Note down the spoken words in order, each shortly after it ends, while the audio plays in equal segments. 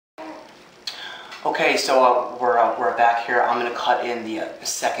Okay, so we're back here. I'm gonna cut in the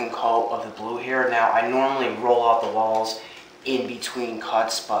second coat of the blue here. Now I normally roll out the walls in between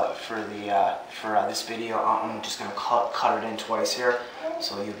cuts, but for this video, I'm just gonna cut it in twice here,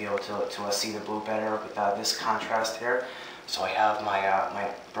 so you'll be able to see the blue better with this contrast here. So I have my my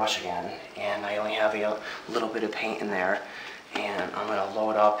brush again, and I only have a little bit of paint in there, and I'm gonna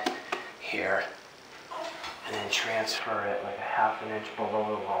load up here, and then transfer it like a ½ inch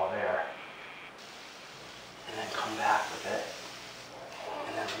below the wall there, and then come back with it,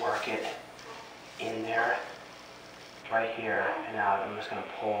 and then work it in there, right here, and now I'm just gonna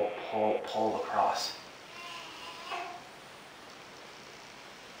pull across.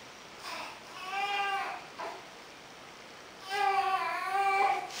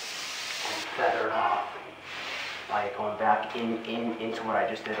 Feather it off by going back into what I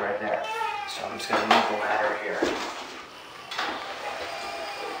just did right there. So I'm just going to move the ladder here.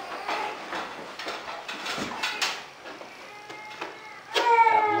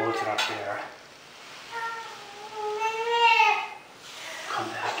 That loads it up there. Come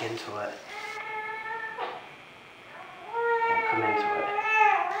back into it. And come into it.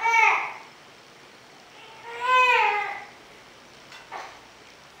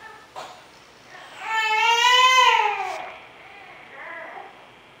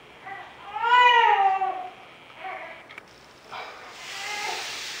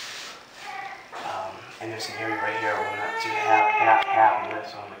 And there's an area right here where I'm going to do half of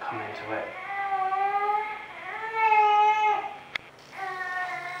this, so I'm going to come into it.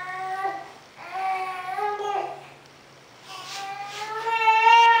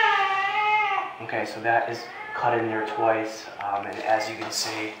 Okay, so that is cut in there twice, and as you can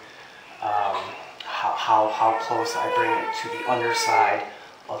see, how close I bring it to the underside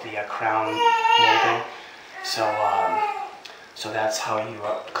of the crown molding. So that's how you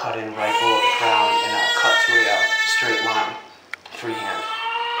cut in right below the crown and cut to a straight line, freehand.